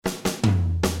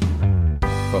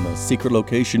From a secret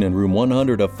location in room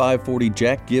 100 of 540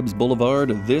 Jack Gibbs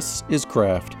Boulevard, this is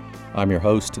Craft. I'm your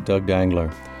host, Doug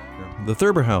Dangler. The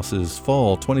Thurber House's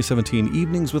Fall 2017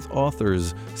 Evenings with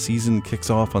Authors season kicks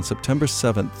off on September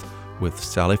 7th with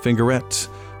Sally Fingerette,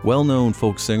 well-known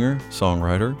folk singer,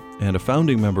 songwriter, and a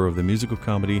founding member of the musical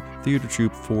comedy theater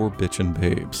troupe Four Bitchin'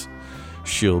 Babes.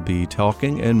 She'll be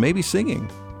talking and maybe singing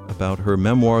about her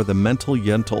memoir, The Mental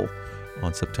Yentl,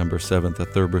 on September 7th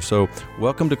at Thurber. So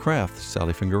welcome to Craft,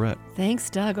 Sally Fingerette. Thanks,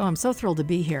 Doug. Oh, I'm so thrilled to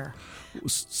be here.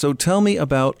 So tell me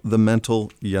about The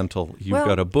Mental Yentl. You've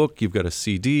got a book, you've got a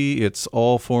CD, it's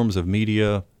all forms of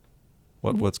media.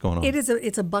 What's going on?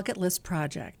 It's a bucket list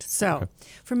project. So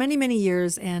for many, many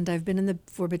years, and I've been in the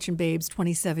Four Bitchin' Babes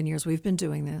 27 years, we've been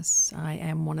doing this. I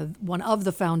am one of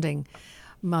the founding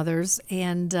mothers.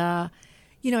 And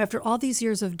after all these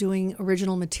years of doing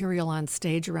original material on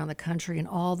stage around the country and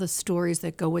all the stories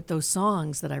that go with those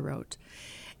songs that I wrote,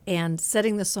 and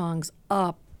setting the songs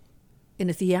up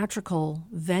in a theatrical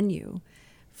venue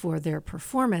for their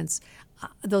performance,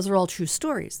 those are all true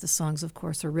stories. The songs, of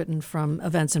course, are written from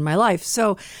events in my life.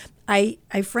 So I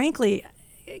frankly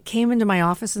came into my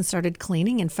office and started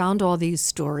cleaning and found all these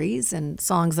stories and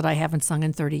songs that I haven't sung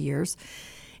in 30 years.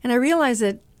 And I realized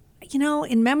that,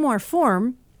 in memoir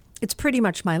form, it's pretty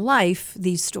much my life,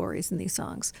 these stories and these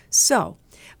songs. So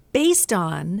based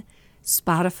on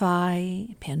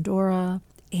Spotify, Pandora,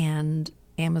 and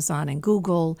Amazon and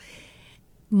Google,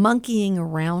 monkeying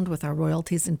around with our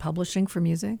royalties in publishing for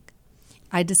music,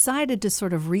 I decided to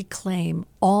sort of reclaim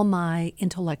all my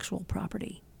intellectual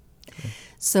property. Okay.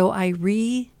 So I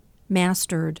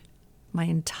remastered my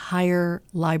entire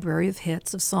library of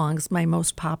hits of songs, my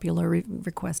most popular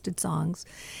requested songs.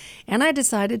 And I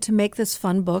decided to make this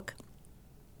fun book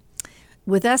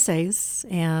with essays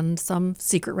and some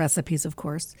secret recipes, of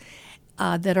course,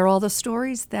 that are all the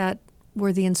stories that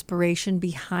were the inspiration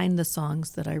behind the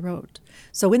songs that I wrote.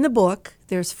 So in the book,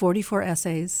 there's 44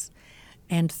 essays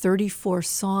and 34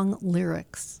 song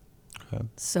lyrics. Okay.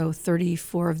 So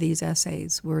 34 of these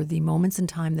essays were the moments in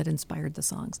time that inspired the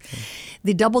songs. Okay.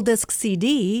 The double disc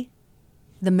CD,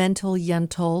 The Mental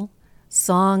Yentl,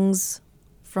 Songs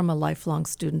from a Lifelong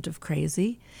Student of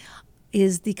Crazy,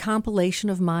 is the compilation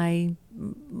of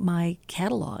my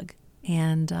catalog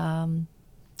and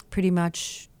pretty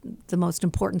much the most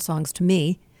important songs to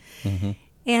me. Mm-hmm.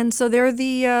 And so they're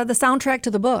the soundtrack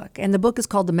to the book. And the book is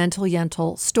called The Mental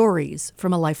Yentl, Stories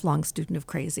from a Lifelong Student of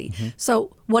Crazy. Mm-hmm.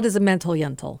 So what is a mental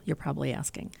yentl, you're probably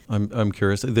asking? I'm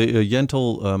curious. The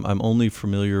Yentl, I'm only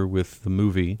familiar with the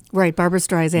movie. Right, Barbra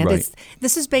Streisand. Right.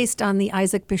 This is based on the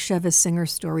Isaac Bashevis singer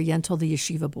story, Yentl the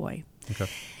Yeshiva Boy. Okay.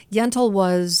 Yentl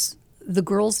was the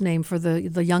girl's name for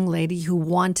the young lady who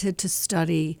wanted to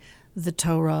study the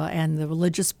Torah and the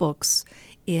religious books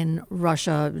in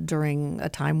Russia during a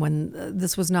time when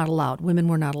this was not allowed. Women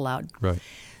were not allowed. Right.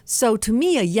 So to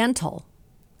me, a Yentl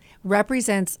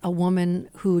represents a woman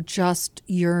who just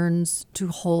yearns to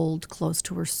hold close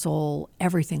to her soul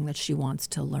everything that she wants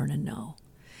to learn and know.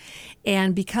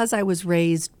 And because I was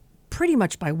raised pretty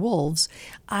much by wolves,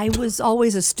 I was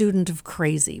always a student of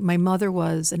crazy. My mother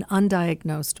was an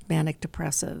undiagnosed manic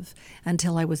depressive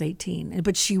until I was 18.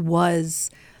 But she was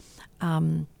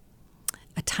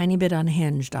a tiny bit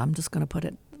unhinged, I'm just going to put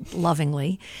it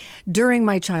lovingly, during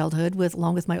my childhood,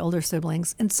 along with my older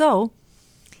siblings. And so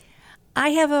I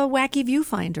have a wacky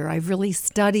viewfinder. I've really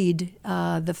studied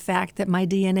the fact that my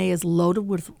DNA is loaded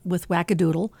with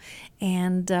wackadoodle,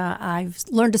 and I've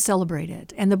learned to celebrate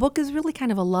it. And the book is really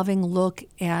kind of a loving look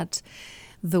at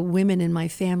the women in my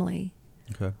family.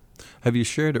 Okay. Have you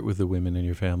shared it with the women in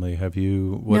your family? Have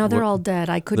you? No, they're all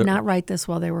dead. I could not write this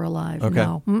while they were alive. Okay.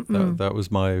 No. That was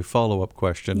my follow-up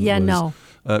question. Yeah, no.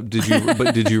 Did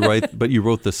you write? But you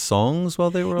wrote the songs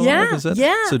while they were alive.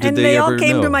 Yeah. So did and they all ever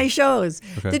came know? to my shows.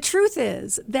 Okay. The truth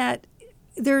is that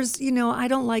there's, I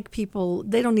don't like people.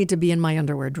 They don't need to be in my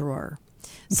underwear drawer.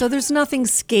 So there's nothing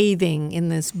scathing in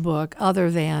this book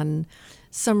other than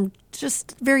some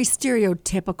just very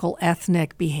stereotypical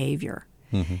ethnic behavior.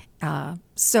 Mm-hmm.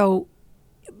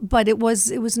 But it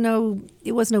was no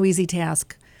easy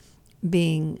task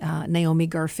being Naomi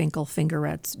Garfinkel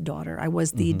Fingerette's daughter. I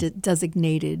was the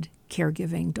designated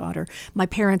caregiving daughter. My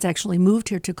parents actually moved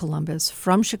here to Columbus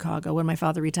from Chicago when my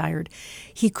father retired.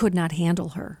 He could not handle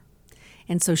her,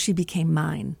 and so she became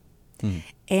mine.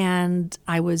 And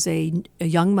I was a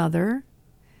young mother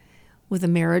with a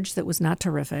marriage that was not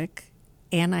terrific,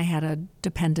 and I had a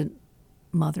dependent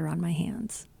mother on my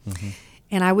hands. Mm-hmm.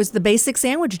 And I was the basic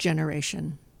sandwich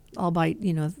generation, all by,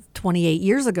 28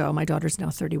 years ago. My daughter's now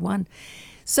 31.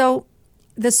 So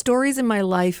the stories in my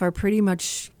life are pretty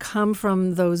much come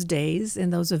from those days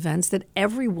and those events that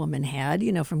every woman had,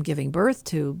 from giving birth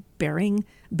to burying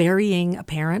a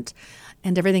parent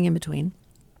and everything in between.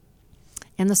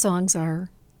 And the songs are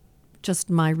just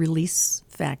my release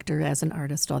factor as an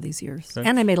artist all these years. Okay.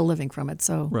 And I made a living from it.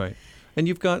 So right. And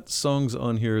you've got songs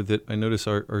on here that I notice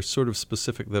are sort of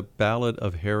specific. The Ballad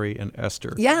of Harry and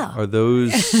Esther. Yeah. Are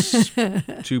those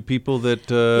two people that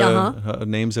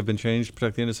names have been changed to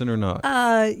protect the innocent or not?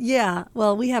 Yeah.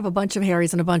 Well, we have a bunch of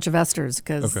Harrys and a bunch of Esthers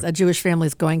because a Jewish family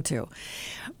is going to.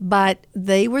 But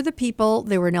they were the people,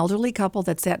 they were an elderly couple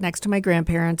that sat next to my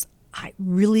grandparents. I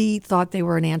really thought they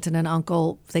were an aunt and an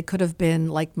uncle. They could have been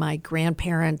like my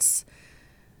grandparents'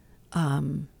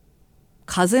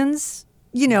 cousins.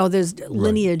 There's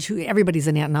lineage. Who everybody's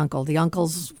an aunt and uncle. The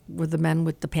uncles were the men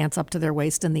with the pants up to their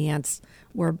waist, and the aunts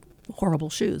wore horrible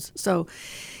shoes. So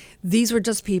these were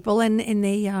just people, and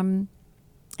they,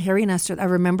 Harry and Esther. I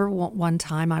remember one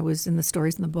time I was in the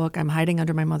stories in the book. I'm hiding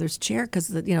under my mother's chair because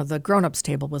the grown-ups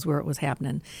table was where it was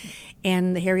happening,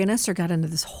 and Harry and Esther got into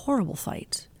this horrible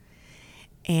fight,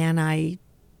 and I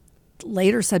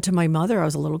later said to my mother, I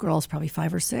was a little girl, I was probably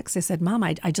 5 or 6. I said, "Mom,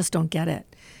 I just don't get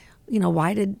it.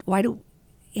 Why do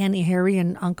Auntie Harry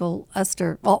and Uncle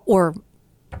Esther, or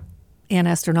Aunt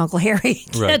Esther and Uncle Harry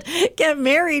get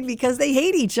married because they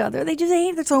hate each other. They just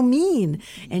hate, they're so mean."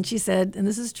 And she said, and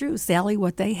this is true, "Sally,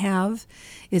 what they have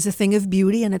is a thing of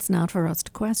beauty, and it's not for us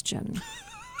to question."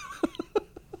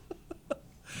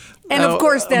 And of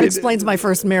course, that explains my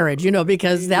first marriage,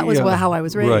 because that was how I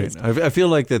was raised. Right. I feel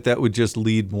like that would just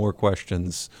lead more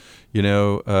questions. I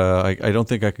don't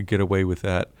think I could get away with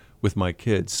that with my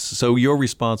kids. So your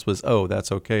response was, "Oh,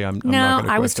 that's okay. I'm not going to question."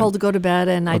 No, I was told to go to bed,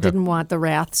 and I didn't want the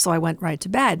wrath, so I went right to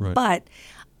bed. Right. But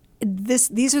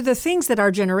these are the things that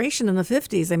our generation in the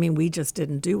 50s, we just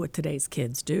didn't do what today's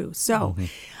kids do. So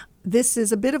this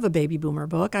is a bit of a baby boomer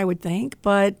book, I would think.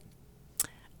 But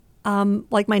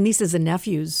like my nieces and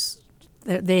nephews,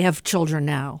 they have children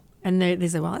now, and they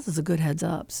say, "Well, this is a good heads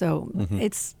up." So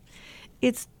it's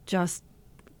just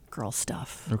girl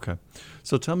stuff. Okay.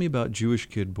 So tell me about Jewish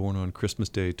Kid Born on Christmas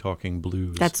Day Talking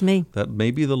Blues. That's me. That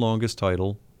may be the longest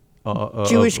title.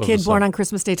 Jewish Kid Born on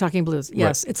Christmas Day Talking Blues.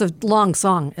 Yes. Right. It's a long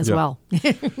song as well.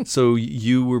 So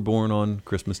you were born on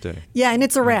Christmas Day. Yeah, and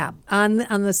it's a rap. On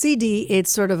the CD,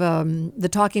 it's sort of the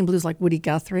Talking Blues like Woody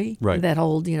Guthrie. Right. That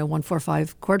old,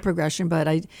 1-4-5 chord progression. But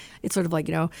it's sort of like,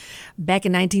 back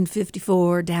in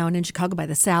 1954, down in Chicago by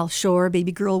the South Shore,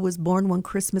 baby girl was born one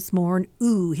Christmas morn.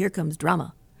 Ooh, here comes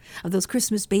drama. Of those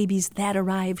Christmas babies that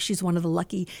arrive, she's one of the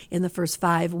lucky in the first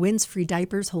 5. Wins free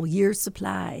diapers, whole year's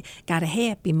supply. Got a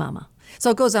happy mama. So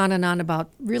it goes on and on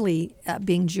about really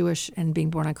being Jewish and being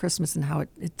born on Christmas and how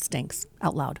it stinks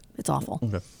out loud. It's awful.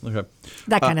 Okay.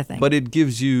 That kind of thing. But it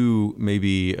gives you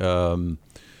maybe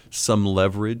some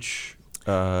leverage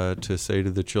to say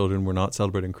to the children, we're not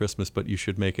celebrating Christmas, but you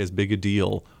should make as big a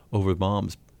deal over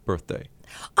Mom's birthday.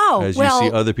 As you see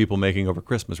other people making over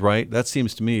Christmas, right? That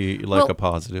seems to me like a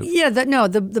positive. Yeah,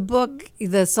 the book,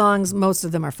 the songs, most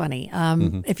of them are funny.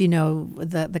 If you know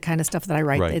the kind of stuff that I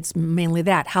write, it's mainly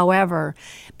that. However,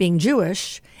 being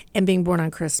Jewish and being born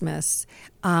on Christmas,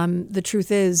 the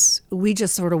truth is we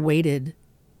just sort of waited.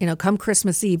 Come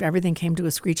Christmas Eve, everything came to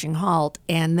a screeching halt,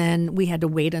 and then we had to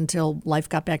wait until life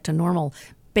got back to normal,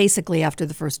 basically after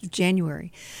the 1st of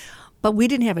January. But we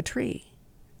didn't have a tree.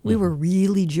 We were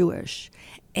really Jewish,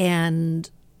 and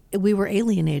we were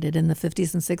alienated in the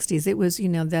 50s and 60s. It was,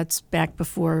 that's back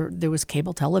before there was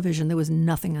cable television. There was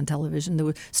nothing on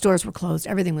television. Stores were closed.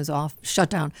 Everything was off, shut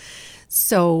down.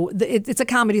 So it's a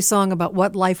comedy song about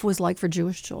what life was like for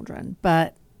Jewish children.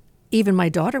 But even my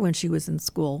daughter, when she was in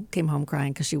school, came home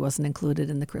crying because she wasn't included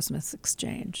in the Christmas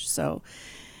exchange. So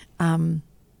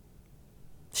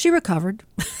she recovered.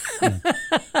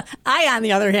 I, on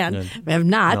the other hand, have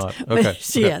not. Okay. But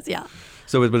she is, yeah.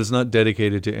 So, but it's not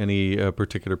dedicated to any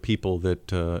particular people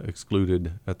that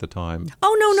excluded at the time.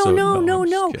 Oh,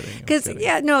 no. Because, and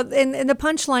the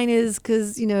punchline is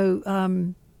because,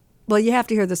 well, you have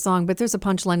to hear the song, but there's a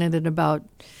punchline in it about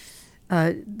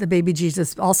the baby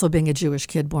Jesus also being a Jewish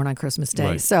kid born on Christmas Day.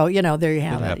 Right. So, there you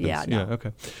have it. Yeah,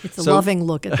 okay. It's a loving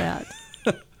look at that.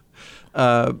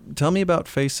 Tell me about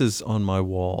Faces on My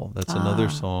Wall. That's another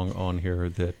song on here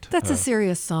that's a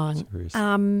serious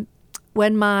song.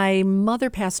 When my mother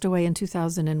passed away in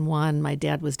 2001, my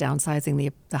dad was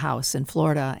downsizing the house in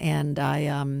Florida, and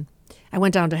I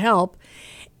went down to help.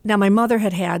 Now, my mother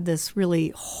had this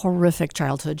really horrific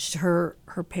childhood. Her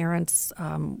parents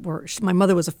my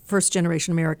mother was a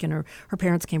first-generation American. Her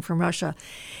parents came from Russia.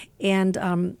 And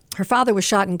her father was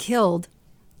shot and killed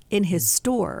in his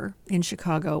store in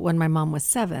Chicago when my mom was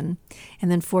 7.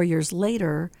 And then 4 years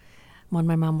later, when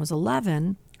my mom was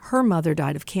 11, her mother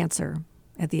died of cancer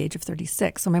at the age of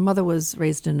 36. So my mother was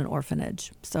raised in an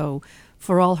orphanage. So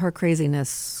for all her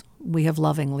craziness, we have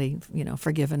lovingly,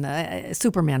 forgiven.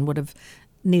 Superman would have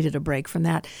needed a break from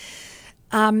that.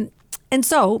 And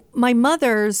so my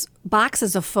mother's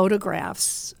boxes of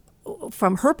photographs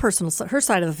from her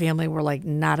side of the family were like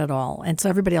not at all. And so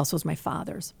everybody else was my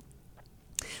father's.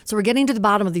 So we're getting to the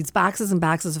bottom of these boxes and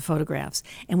boxes of photographs,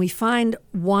 and we find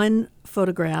one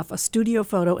photograph, a studio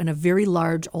photo in a very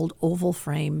large old oval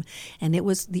frame, and it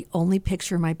was the only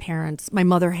picture my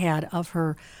mother had of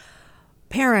her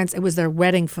parents. It was their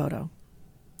wedding photo.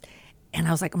 And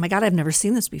I was like, oh my God, I've never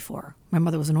seen this before. My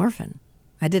mother was an orphan.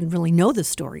 I didn't really know this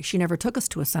story. She never took us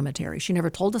to a cemetery. She never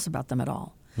told us about them at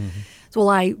all. Mm-hmm. So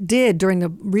I did, during the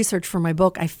research for my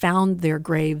book, I found their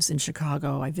graves in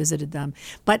Chicago. I visited them.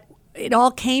 But it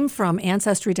all came from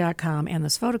Ancestry.com and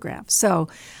this photograph. So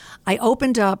I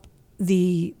opened up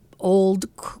the old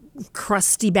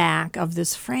crusty back of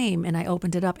this frame, and I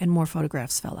opened it up, and more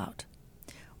photographs fell out.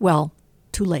 Well,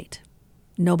 too late.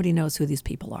 Nobody knows who these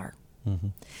people are. Mm-hmm.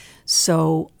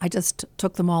 So I just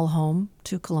took them all home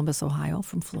to Columbus, Ohio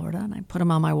from Florida, and I put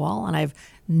them on my wall, and I have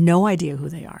no idea who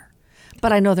they are.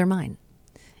 But I know they're mine.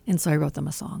 And so I wrote them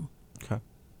a song. Okay.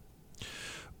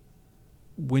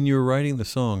 When you're writing the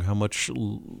song, how much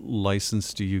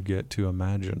license do you get to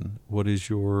imagine? What is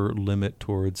your limit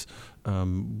towards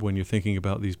when you're thinking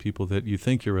about these people that you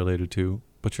think you're related to,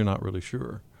 but you're not really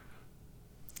sure?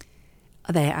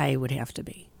 I would have to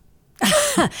be.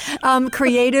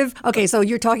 Creative. Okay, so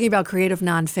you're talking about creative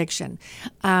nonfiction.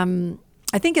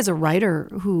 I think as a writer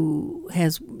who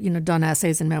has done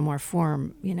essays in memoir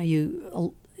form,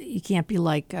 you can't be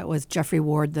like with Jeffrey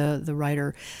Ward, the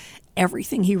writer.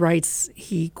 Everything he writes,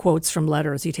 he quotes from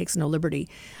letters. He takes no liberty.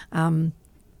 That's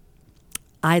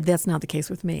not the case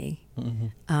with me.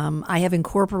 Mm-hmm. I have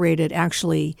incorporated,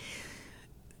 actually,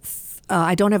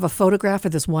 I don't have a photograph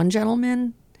of this one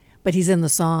gentleman, but he's in the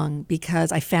song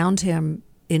because I found him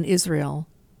in Israel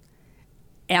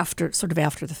after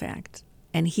the fact.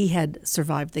 And he had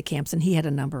survived the camps, and he had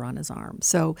a number on his arm.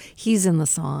 So he's in the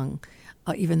song,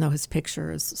 even though his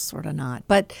picture is sort of not.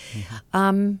 But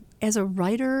as a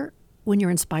writer, when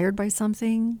you're inspired by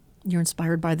something, you're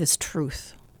inspired by this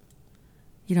truth.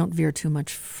 You don't veer too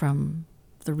much from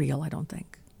the real, I don't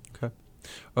think. Okay.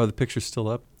 Are the pictures still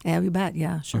up? Yeah, you bet.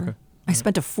 Yeah, sure. Okay. I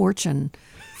spent a fortune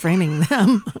framing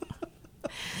them.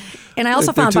 And I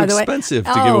also found, by the way, they're too expensive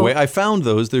to give away. I found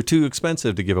those. They're too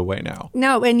expensive to give away now.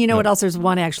 No, and you know what else? There's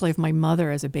one actually of my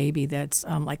mother as a baby that's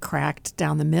like cracked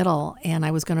down the middle, and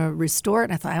I was going to restore it,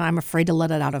 and I thought, I'm afraid to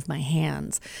let it out of my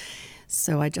hands.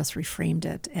 So I just reframed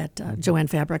it at Joann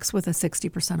Fabrics with a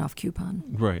 60% off coupon.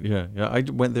 Right, yeah. I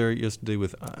went there yesterday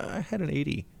I had an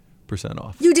 80%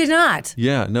 off. You did not?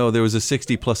 Yeah, no, there was a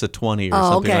 60 plus a 20 or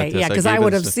something like this. Yeah, because I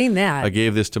would have seen that. I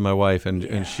gave this to my wife,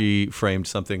 and she framed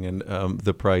something, and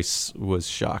the price was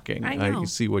shocking. I know. I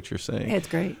see what you're saying. It's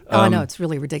great. I know. It's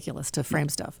really ridiculous to frame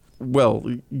stuff. Well,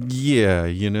 yeah,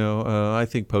 I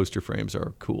think poster frames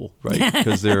are cool, right?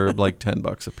 Because they're like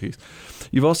 $10 a piece.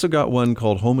 You've also got one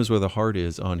called Home is Where the Heart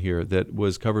Is on here that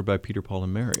was covered by Peter, Paul,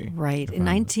 and Mary. Right. In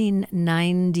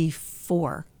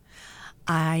 1994,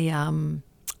 I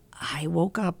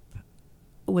woke up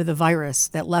with a virus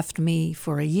that left me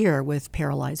for a year with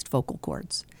paralyzed vocal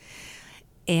cords.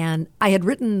 And I had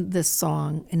written this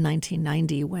song in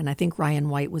 1990 when I think Ryan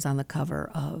White was on the cover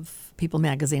of People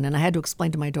magazine, and I had to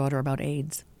explain to my daughter about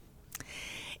AIDS.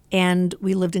 And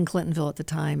we lived in Clintonville at the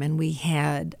time, and we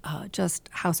had just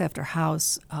house after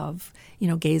house of,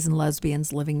 gays and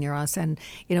lesbians living near us. And,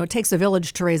 it takes a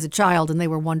village to raise a child, and they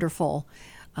were wonderful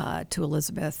to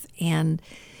Elizabeth. And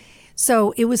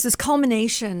so it was this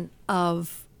culmination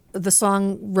of the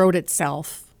song wrote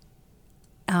itself,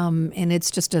 and it's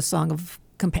just a song of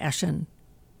compassion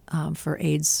for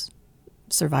AIDS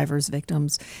survivors,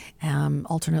 victims,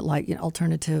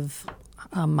 alternative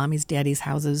mommies, daddies,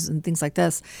 houses, and things like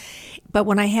this. But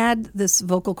when I had this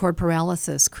vocal cord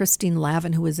paralysis, Christine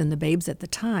Lavin, who was in the Babes at the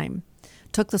time,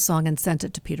 took the song and sent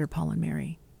it to Peter, Paul, and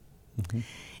Mary. Mm-hmm.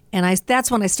 And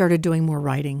that's when I started doing more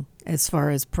writing as far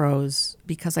as prose,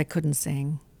 because I couldn't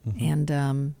sing. Mm-hmm.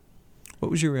 And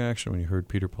what was your reaction when you heard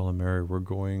Peter, Paul, and Mary were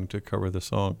going to cover the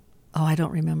song? Oh, I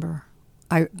don't remember.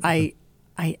 I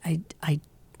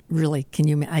really,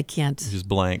 I can't. You just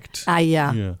blanked.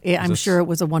 I'm sure it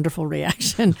was a wonderful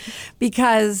reaction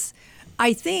because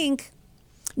I think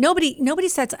Nobody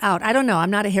sets out. I don't know.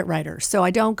 I'm not a hit writer, so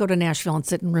I don't go to Nashville and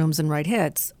sit in rooms and write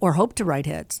hits or hope to write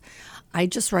hits. I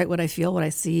just write what I feel, what I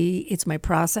see. It's my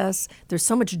process. There's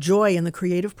so much joy in the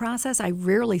creative process. I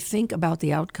rarely think about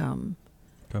the outcome.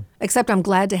 Okay. Except I'm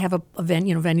glad to have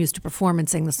venues to perform and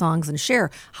sing the songs and share.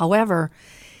 However,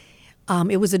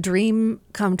 it was a dream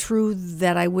come true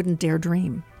that I wouldn't dare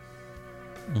dream.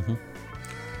 Mm-hmm.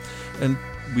 And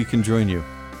we can join you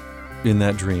in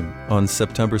that dream on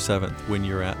September 7th when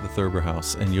you're at the Thurber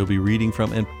House, and you'll be reading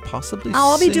from and possibly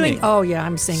I'll singing. be doing. Oh yeah,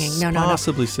 I'm singing. No.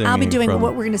 Possibly singing. I'll be doing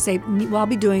what we're going to say. Well, I'll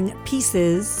be doing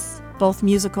pieces, both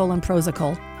musical and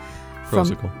prosical.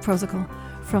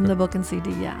 From the book and CD.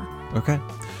 Yeah. Okay.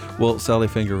 Well, Sally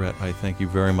Fingerette, I thank you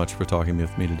very much for talking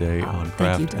with me today on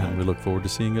Craft, and we look forward to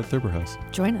seeing you at Thurber House.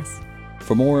 Join us.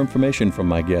 For more information from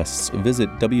my guests, visit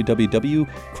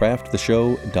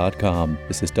www.crafttheshow.com.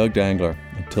 This is Doug Dangler.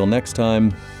 Until next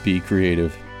time, be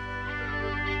creative.